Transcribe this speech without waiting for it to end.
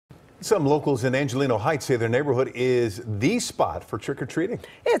Some locals in Angelino Heights say their neighborhood is the spot for trick-or-treating.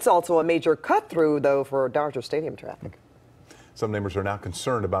 It's also a major cut-through, though, for Dodger Stadium traffic. Some neighbors are now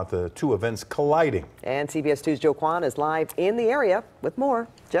concerned about the two events colliding. And CBS 2's Joe Kwon is live in the area with more.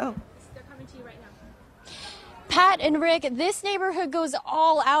 Joe. They're coming to you right now. Pat and Rick, this neighborhood goes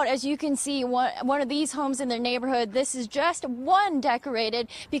all out. As you can see, one of these homes in their neighborhood, this is just one decorated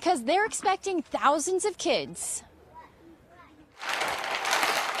because they're expecting thousands of kids.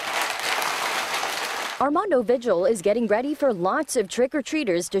 Armando Vigil is getting ready for lots of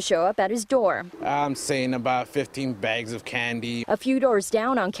trick-or-treaters to show up at his door. I'm saying about 15 bags of candy. A few doors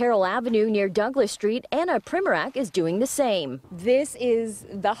down on Carroll Avenue near Douglas Street, Anna Primorak is doing the same. This is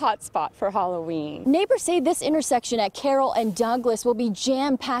the hot spot for Halloween. Neighbors say this intersection at Carroll and Douglas will be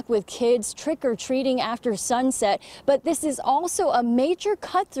jam-packed with kids trick-or-treating after sunset, but this is also a major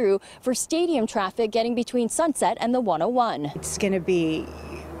cut-through for stadium traffic getting between Sunset and the 101. It's going to be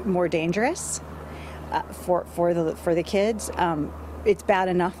more dangerous for the kids. It's bad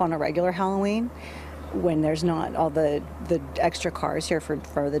enough on a regular Halloween when there's not all the extra cars here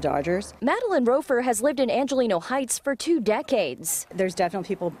for the Dodgers. Madeline Rofer has lived in Angelino Heights for 2 decades. There's definitely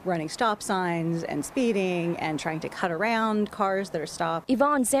people running stop signs and speeding and trying to cut around cars that are stopped.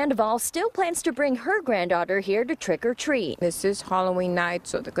 Yvonne Sandoval still plans to bring her granddaughter here to trick-or-treat. This is Halloween night,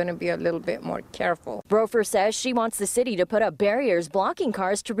 so they're going to be a little bit more careful. Rofer says she wants the city to put up barriers blocking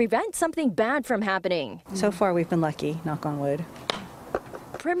cars to prevent something bad from happening. So far we've been lucky, knock on wood.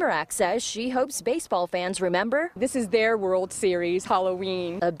 Primorak says she hopes baseball fans remember This is their World Series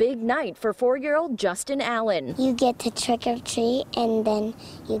Halloween. a big night for 4-year-old Justin Allen. You get to trick or treat and then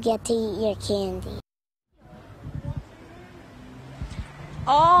you get to eat your candy.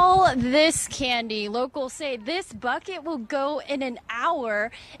 All this candy, locals say this bucket will go in an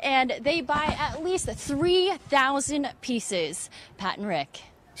hour, and they buy at least 3,000 pieces. Pat and Rick.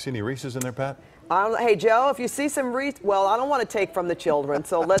 See any Reese's in there, Pat? Hey, Joe, if you see some well, I don't want to take from the children,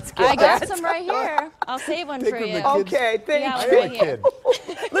 so let's get I got that. some right here. I'll save one Take for from you. the kids. Okay, thank Yeah, you. right here.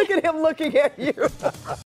 Look at him looking at you.